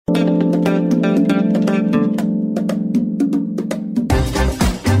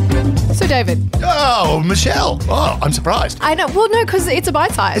David. Oh, Michelle. Oh, I'm surprised. I know. Well, no, because it's a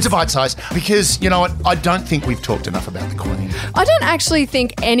bite size. It's a bite size because, you know what, I don't think we've talked enough about the Queen. I don't actually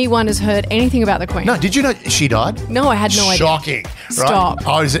think anyone has heard anything about the Queen. No, did you know she died? No, I had no idea. Shocking. Stop.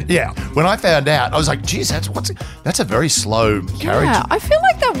 Right? When I found out, I was like, geez, that's a very slow carriage. Yeah, I feel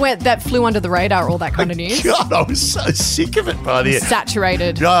like that flew under the radar, all that kind of news. God, I was so sick of it by the end.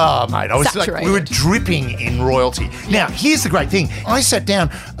 Saturated. Oh, mate, I was Saturated. like, we were dripping in royalty. Now, here's the great thing. I sat down,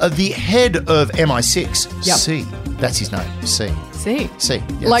 the head of MI6, Yep. C, that's his name, C. C. C,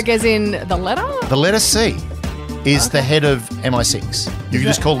 yes. Like as in the letter? The letter C is the head of MI6. You can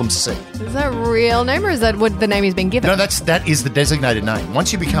just call them C. Is that a real name or is that what the name he's been given? No, that is the designated name.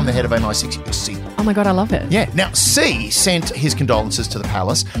 Once you become the head of MI6, you're C. Oh my God, I love it. Yeah. Now, C sent his condolences to the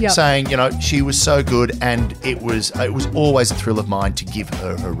palace, Yep. saying, you know, she was so good and it was always a thrill of mine to give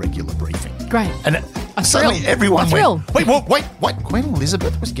her her regular briefing. Great. And A suddenly thrill. everyone A thrill. went, wait. Queen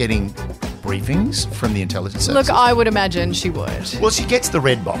Elizabeth was getting briefings from the intelligence services. Look, I would imagine she would. Well, she gets the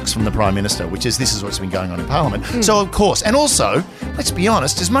red box from the Prime Minister, which is this is what's been going on in Parliament. Hmm. So, of course, and also, let's be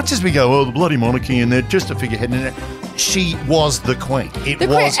honest, as much as we go, oh, the bloody monarchy and they're just a figurehead, and she was the Queen. It The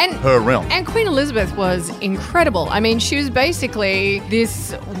was Queen- her realm. And Queen Elizabeth was incredible. I mean, she was basically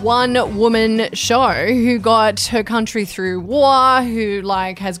this one-woman show who got her country through war, who,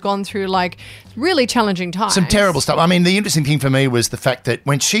 has gone through, really challenging times. Some terrible stuff. I mean, the interesting thing for me was the fact that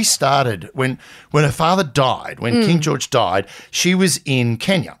when she started, when her father died, when King George died, she was in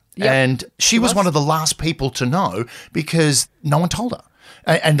Kenya. Yep. And she was one of the last people to know because no one told her.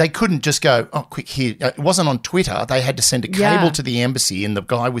 And they couldn't just go, oh, quick, here. It wasn't on Twitter. They had to send a cable to the embassy, and the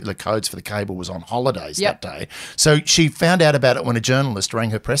guy with the codes for the cable was on holidays that day. So she found out about it when a journalist rang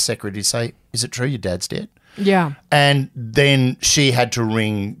her press secretary to say, is it true your dad's dead? Yeah. And then she had to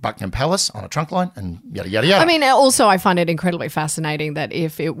ring Buckingham Palace on a trunk line and yada, yada, yada. I mean, also, I find it incredibly fascinating that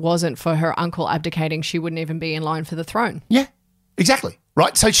if it wasn't for her uncle abdicating, she wouldn't even be in line for the throne. Yeah, exactly.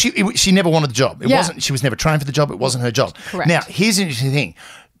 Right. So she never wanted the job. She was never trained for the job. It wasn't her job. Correct. Now, here's the interesting thing.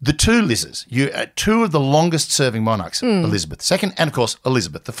 The two Liz's, two of the longest serving monarchs, Elizabeth II and, of course,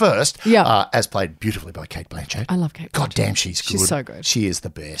 Elizabeth I, as played beautifully by Kate Blanchett. I love Kate God damn, she's good. She's so good. She is the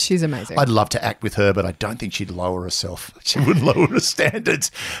best. She's amazing. I'd love to act with her, but I don't think she'd lower herself. She wouldn't lower her standards,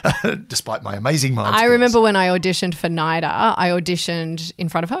 despite my amazing mind I skills. remember when I auditioned for NIDA, I auditioned in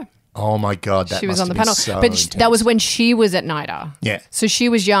front of her. Oh, my God. That She was must on the have been panel. so But intense. that was when she was at NIDA. Yeah. So she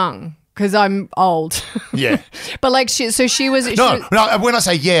was young because I'm old. Yeah. But she was... No, when I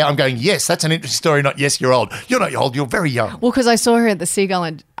say yeah, I'm going, yes, that's an interesting story, not yes, you're old. You're not old, you're very young. Well, because I saw her at the Seagull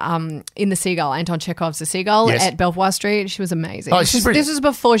and in the Seagull, Anton Chekhov's The Seagull Yes. at Belvoir Street. She was amazing. Oh, she's brilliant. This was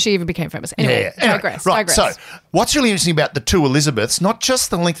before she even became famous. Anyway, Anyway, digress. right, so what's really interesting about the two Elizabeths, not just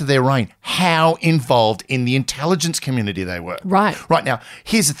the length of their reign, how involved in the intelligence community they were. Right. Right, now,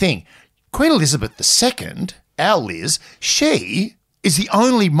 here's the thing. Queen Elizabeth II, our Liz, she is the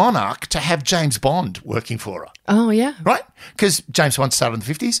only monarch to have James Bond working for her. Oh, yeah. Right? Because James Bond started in the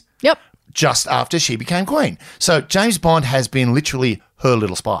 50s. Yep. Just after she became queen. So James Bond has been literally her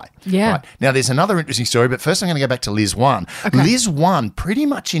little spy. Yeah. Right? Now, there's another interesting story, but first I'm going to go back to Liz I. Okay. Liz I pretty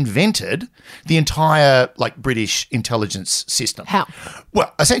much invented the entire, British intelligence system. How?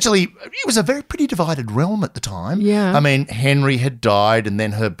 Well, essentially, it was a very pretty divided realm at the time. Yeah. I mean, Henry had died and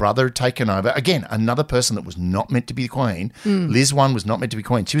then her brother had taken over. Again, another person that was not meant to be the queen. Liz I was not meant to be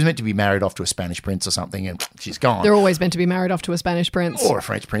queen. She was meant to be married off to a Spanish prince or something, and she's gone. They're always meant to be married off to a Spanish prince. Or a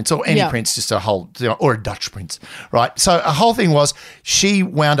French prince, or any prince, just a whole, or a Dutch prince, right? So a whole thing was she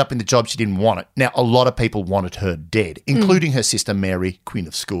wound up in the job, she didn't want it. Now, a lot of people wanted her dead, including her sister Mary, Queen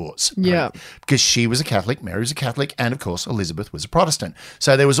of Scots. Right? Yeah. Because she was a Catholic, Mary was a Catholic, and of course Elizabeth was a Protestant.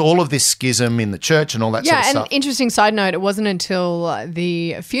 So there was all of this schism in the church and all that sort of Yeah, stuff. and interesting side note, it wasn't until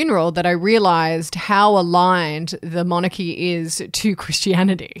the funeral that I realised how aligned the monarchy is to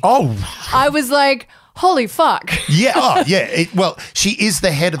Christianity. Oh, I was like, holy fuck. yeah. Oh, yeah. Well, she is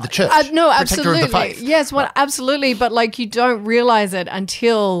the head of the church. No, Protector absolutely. of the faith. Yes, well, absolutely. But you don't realise it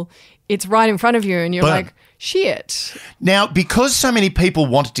until it's right in front of you and you're Boom. like, shit. Now, because so many people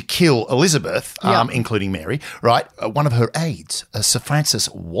wanted to kill Elizabeth, Yeah. including Mary, right, one of her aides, Sir Francis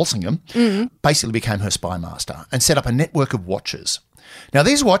Walsingham, basically became her spy master and set up a network of watchers. Now,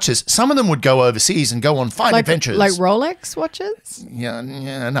 these watchers, some of them would go overseas and go on fine adventures. Like Rolex watches? Yeah,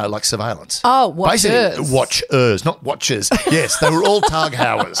 no, like surveillance. Oh, watchers. Basically, watchers, not watchers. Yes, they were all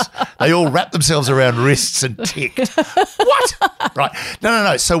Taghowers. They all wrapped themselves around wrists and ticked. What? Right.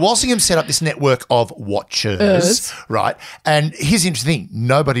 No. So Walsingham set up this network of watchers, right? And here's the interesting thing.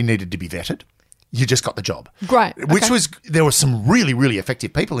 Nobody needed to be vetted. You just got the job. Great. Which Okay. was, there were some really, really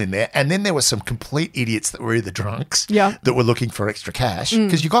effective people in there. And then there were some complete idiots that were either drunks Yeah. that were looking for extra cash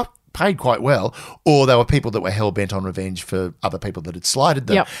because you got paid quite well, or they were people that were hell-bent on revenge for other people that had slighted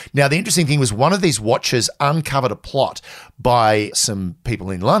them. Yep. Now, the interesting thing was one of these watchers uncovered a plot by some people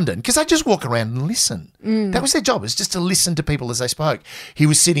in London because they just walk around and listen. That was their job, was just to listen to people as they spoke. He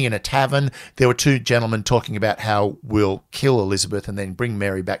was sitting in a tavern. There were two gentlemen talking about how we'll kill Elizabeth and then bring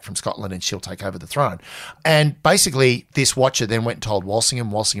Mary back from Scotland and she'll take over the throne. And basically, this watcher then went and told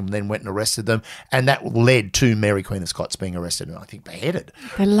Walsingham. Walsingham then went and arrested them, and that led to Mary, Queen of Scots, being arrested and I think beheaded.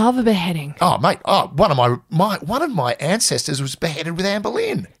 They love a beheading. Oh, mate! Oh, one of my ancestors was beheaded with Anne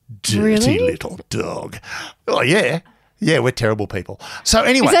Boleyn. Dirty Really? little dog. Oh yeah, yeah. We're terrible people. So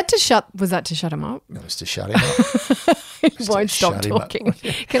anyway, Was that to shut him up? it was to shut him up. He won't stop shut him up. talking.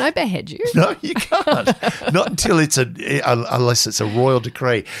 Can I behead you? No, you can't. Not until unless it's a royal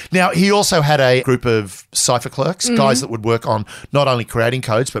decree. Now, he also had a group of cipher clerks, guys that would work on not only creating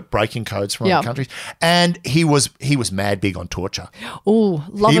codes but breaking codes from other countries. And he was mad big on torture. Oh,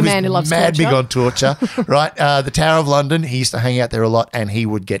 love a man who loves mad torture. big on torture, right? The Tower of London, he used to hang out there a lot, and he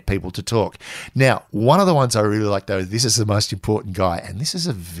would get people to talk. Now, one of the ones I really like, though, this is the most important guy, and this is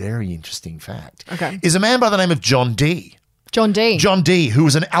a very interesting fact, is a man by the name of John Dee. John Dee. John Dee, who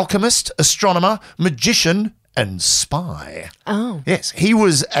was an alchemist, astronomer, magician, and spy. Oh. Yes, he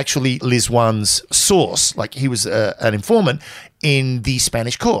was actually Liz One's source, like he was an informant in the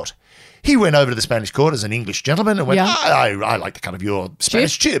Spanish court. He went over to the Spanish court as an English gentleman and went, I like the cut of your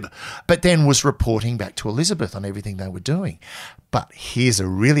Spanish jib, but then was reporting back to Elizabeth on everything they were doing. But here's a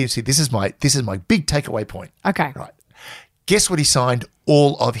really interesting, this is my big takeaway point. Okay. Right. Guess what he signed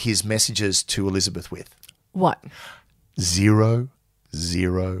all of his messages to Elizabeth with? What? 007.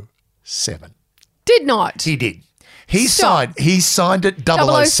 Did not. He did. He Stop. signed it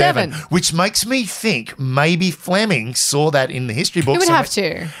 007, 007. which makes me think maybe Fleming saw that in the history books. It would have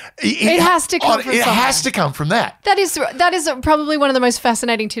to. It has to come from It somewhere. has to come from that. That is probably one of the most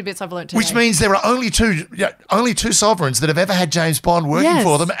fascinating tidbits I've learned today. Which means there are only two sovereigns that have ever had James Bond working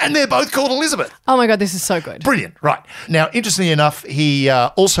for them, and they're both called Elizabeth. Oh my God, this is so good. Brilliant, right. Now, interestingly enough, he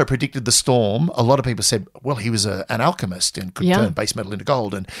also predicted the storm. A lot of people said, well, he was an alchemist and could turn base metal into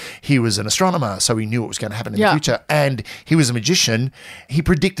gold, and he was an astronomer, so he knew what was going to happen in the future, and he was a magician. He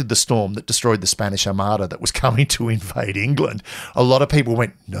predicted the storm that destroyed the Spanish Armada that was coming to invade England. A lot of people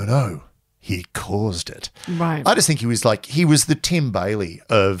went, no, he caused it. Right. I just think he was the Tim Bailey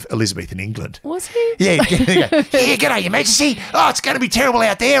of Elizabethan England. Was he? Yeah, g'day, Your Majesty. Oh, it's going to be terrible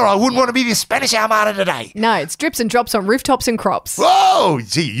out there. I wouldn't want to be the Spanish Armada today. No, it's drips and drops on rooftops and crops. Whoa,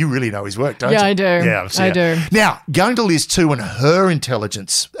 gee, you really know his work, don't you? Yeah, I do. Yeah, I do. Now, going to Liz too and her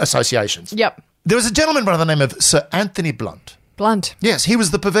intelligence associations. Yep. There was a gentleman by the name of Sir Anthony Blunt. Blunt. Yes, he was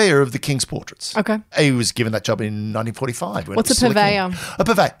the purveyor of the King's portraits. Okay. He was given that job in 1945. What's a purveyor? A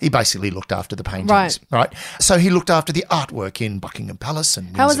purveyor. He basically looked after the paintings. Right. So he looked after the artwork in Buckingham Palace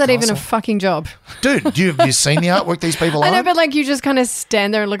and How is Windsor that even a Castle. fucking job? Dude, have you seen the artwork these people I own? know, but you just kind of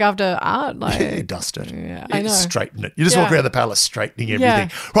stand there and look after art. Yeah, dust it. Yeah, You I know. straighten it. You just walk around the palace straightening everything.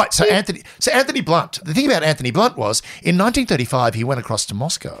 Yeah. Right, so Anthony Blunt. The thing about Anthony Blunt was in 1935 he went across to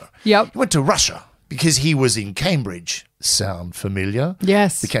Moscow. Yep. He went to Russia because he was in Cambridge. Sound familiar?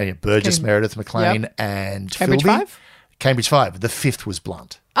 Yes. Became Burgess, Meredith McLean, and Cambridge Philby. 5? Cambridge 5. The fifth was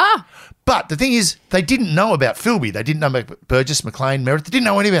Blunt. Ah. But the thing is, they didn't know about Philby. They didn't know about Burgess, McLean, Meredith. They didn't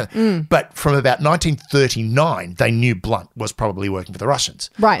know any about it. But from about 1939, they knew Blunt was probably working for the Russians.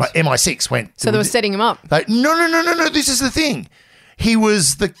 Right. MI6 went. So they were setting him up. No. This is the thing. He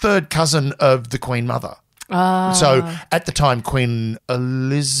was the third cousin of the Queen Mother. So at the time, Queen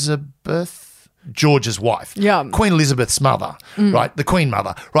Elizabeth, George's wife. Yeah. Queen Elizabeth's mother, right? The Queen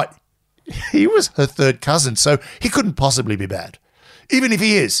Mother, right? He was her third cousin, so he couldn't possibly be bad. Even if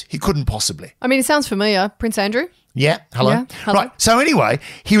he is, he couldn't possibly. I mean, it sounds familiar. Prince Andrew? Yeah, hello. Yeah, hello. Right, so anyway,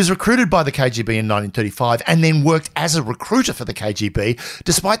 he was recruited by the KGB in 1935 and then worked as a recruiter for the KGB,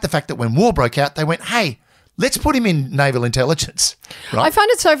 despite the fact that when war broke out, they went, hey, let's put him in naval intelligence. Right? I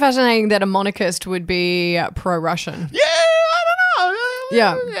find it so fascinating that a monarchist would be pro-Russian. Yeah, I don't know.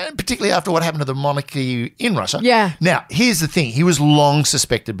 Yeah. Particularly after what happened to the monarchy in Russia. Yeah. Now, here's the thing. He was long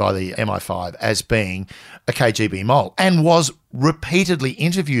suspected by the MI5 as being a KGB mole and was repeatedly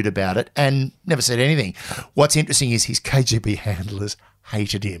interviewed about it and never said anything. What's interesting is his KGB handlers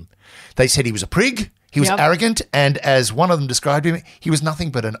hated him. They said he was a prig, he was arrogant, and as one of them described him, he was nothing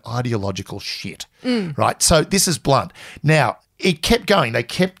but an ideological shit. Right? So this is Blunt. Now, it kept going. They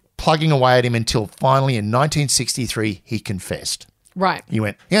kept plugging away at him until finally in 1963 he confessed. Right. He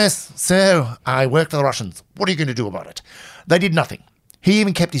went, yes, so I work for the Russians. What are you going to do about it? They did nothing. He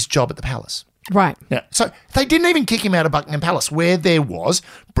even kept his job at the palace. Right. Now, so they didn't even kick him out of Buckingham Palace, where there was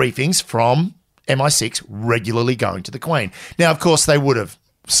briefings from MI6 regularly going to the Queen. Now, of course, they would have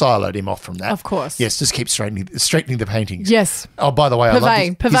siloed him off from that. Of course. Yes, just keep straightening the paintings. Yes. Oh, by the way, I love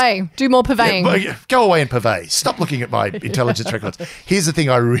this. Purvey. Do more purveying. Yeah, go away and purvey. Stop looking at my intelligence records. Here's the thing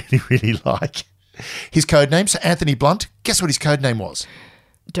I really, really like. His code name, so Anthony Blunt. Guess what his code name was?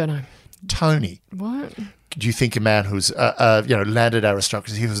 Don't know. Tony. What? Do you think a man who's landed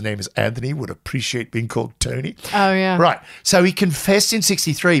aristocracy whose name is Anthony would appreciate being called Tony? Oh, yeah. Right. So he confessed in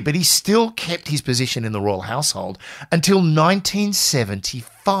 63, but he still kept his position in the royal household until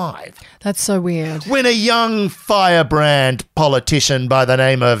 1975. That's so weird. When a young firebrand politician by the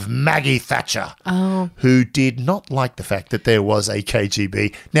name of Maggie Thatcher, who did not like the fact that there was a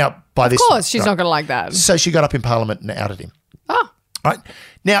KGB. Now, by this, of course, she's not going to like that. So she got up in Parliament and outed him. Oh. Right.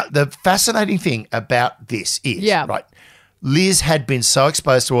 Now, the fascinating thing about this is, right, Liz had been so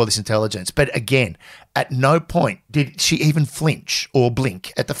exposed to all this intelligence, but again, at no point did she even flinch or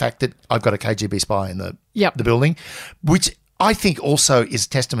blink at the fact that I've got a KGB spy in the building, which I think also is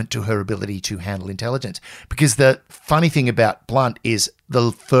testament to her ability to handle intelligence. Because the funny thing about Blunt is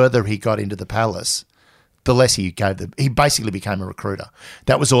the further he got into the palace, the less he gave them. He basically became a recruiter.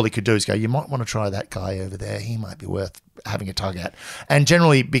 That was all he could do is go, you might want to try that guy over there. He might be worth having a tug at. And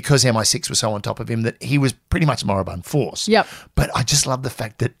generally, because MI6 was so on top of him, that he was pretty much moribund force. Yep. But I just love the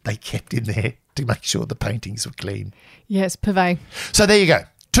fact that they kept him there to make sure the paintings were clean. Yes, purvey. So there you go.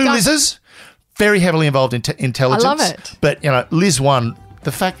 Two Liz's, very heavily involved in intelligence. I love it. But, Liz 1,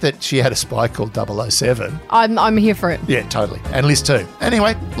 the fact that she had a spy called 007. I'm here for it. Yeah, totally. And Liz 2.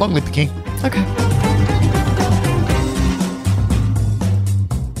 Anyway, long live the king. Okay.